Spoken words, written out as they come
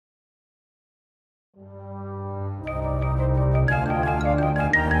Assalamu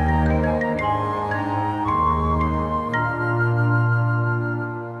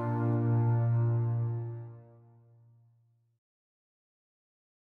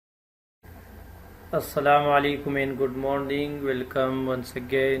alaikum and good morning. Welcome once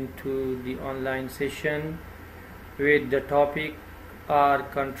again to the online session with the topic are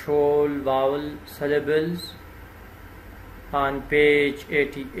control vowel syllables on page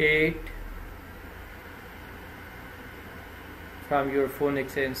 88 from your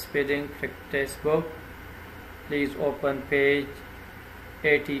phonics and spelling practice book. Please open page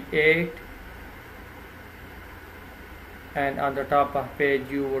 88 and on the top of page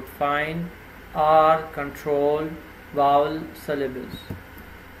you would find are control vowel syllables.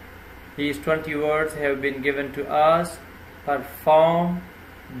 These 20 words have been given to us: perform,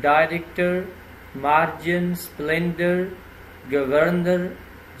 director, margin, splendor, governor,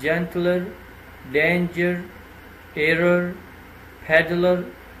 gentler, danger, error, peddler,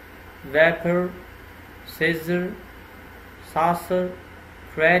 vapor, scissor, saucer,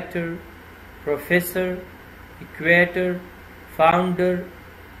 crater, professor, equator, founder,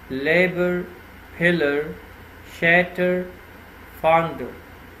 labor, pillar, shatter, founder.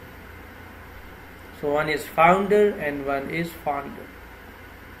 So one is founder and one is founder.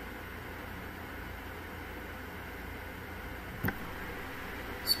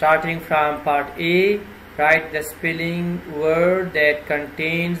 Starting from part A, write the spelling word that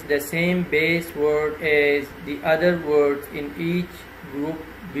contains the same base word as the other words in each group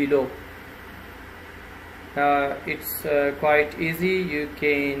below. It's quite easy. You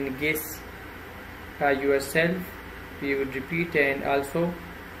can guess yourself. We would repeat, and also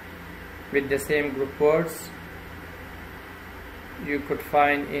with the same group words you could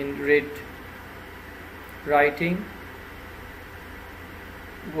find in red writing.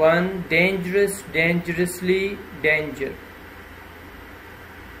 1. Dangerous, dangerously, danger.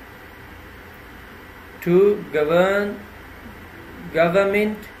 2. Govern,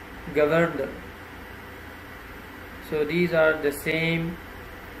 government, governor. So these are the same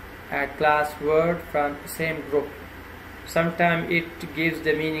class word from same group. Sometimes it gives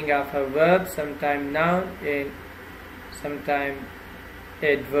the meaning of a verb, sometimes noun, and sometimes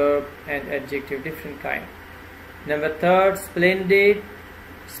adverb and adjective, different kind. Number 3, splendid,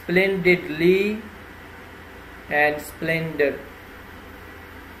 splendidly, and splendor.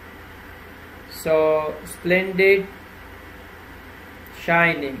 So splendid,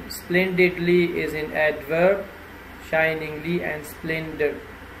 shining. Splendidly is an adverb, shiningly, and splendor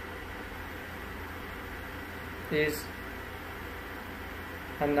is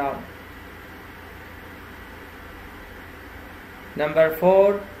a noun. Number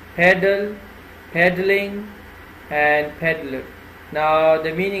 4, peddle, peddling, and peddler. Now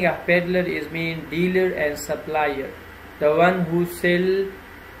the meaning of peddler is mean dealer and supplier, the one who sells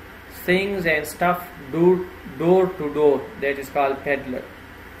things and stuff door to door. That is called peddler.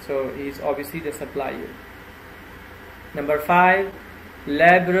 So he is obviously the supplier. Number 5,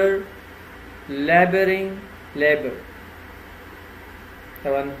 laborer, laboring, labor,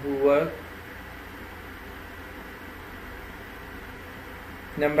 the one who works.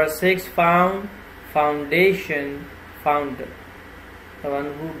 Number 6, found, foundation, founder, the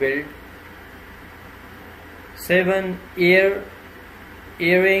one who built. 7, ear,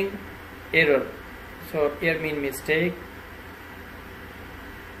 earring, error. So ear mean mistake,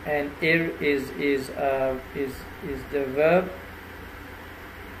 and ear is the verb.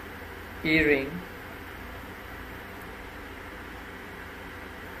 Earring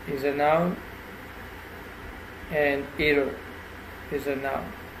is a noun, and error is a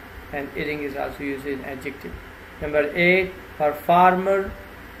noun, and earring is also used in adjective. Number 8, performer,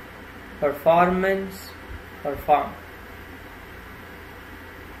 performance, perform.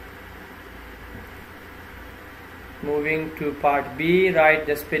 Moving to part B, write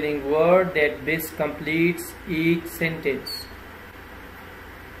the spelling word that best completes each sentence.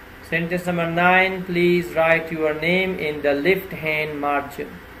 Sentence number 9, please write your name in the left hand margin.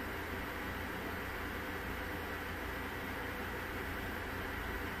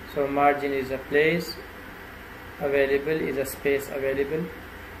 So margin is a place available, is a space available.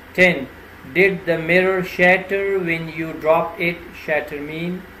 10. Did the mirror shatter when you dropped it? Shatter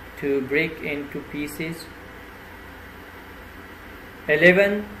mean to break into pieces.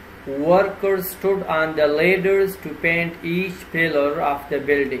 11. Workers stood on the ladders to paint each pillar of the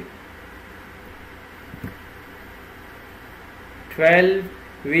building. 12.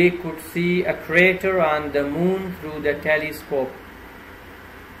 We could see a crater on the moon through the telescope.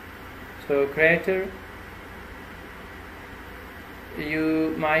 So crater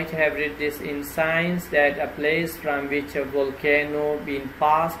you might have read this in science, that a place from which a volcano been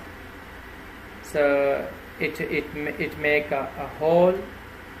passed, so it make a hole,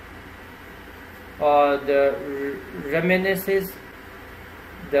 or the reminiscences,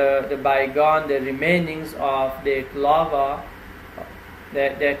 the bygone, the remainings of that lava,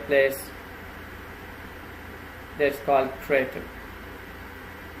 that place, that's called crater.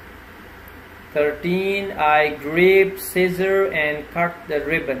 13. I grabbed scissor and cut the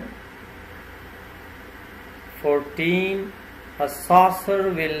ribbon. 14. A saucer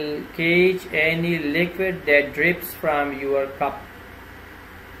will catch any liquid that drips from your cup.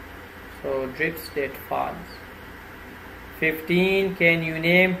 So drips that falls. 15. Can you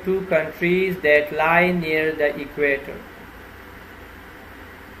name 2 countries that lie near the equator?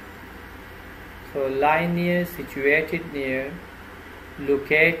 So lie near, situated near,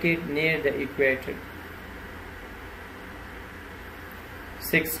 located near the equator.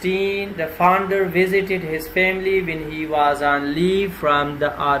 16. The founder visited his family when he was on leave from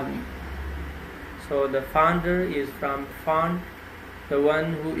the army. So the founder is from fond, the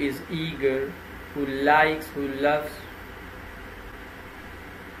one who is eager, who likes, who loves.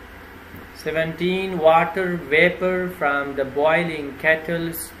 17. Water vapor from the boiling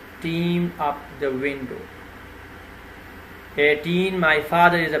kettle steamed up the window. 18. My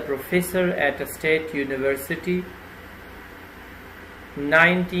father is a professor at a state university.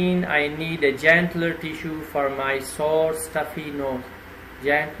 19. I need a gentler tissue for my sore, stuffy nose.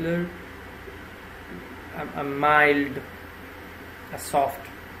 Gentler, a mild, a soft.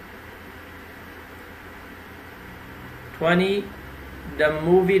 20. The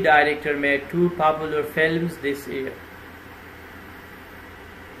movie director made 2 popular films this year.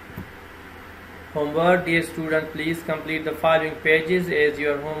 Homework. Dear student, please complete the following pages as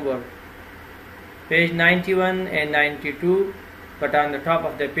your homework. Page 91 and 92, but on the top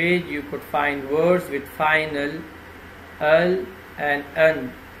of the page you could find words with final l and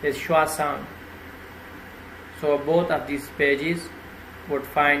n as schwa sound. So both of these pages you would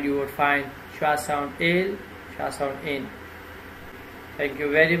find schwa sound l, schwa sound in. Thank you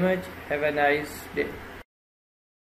very much. Have a nice day.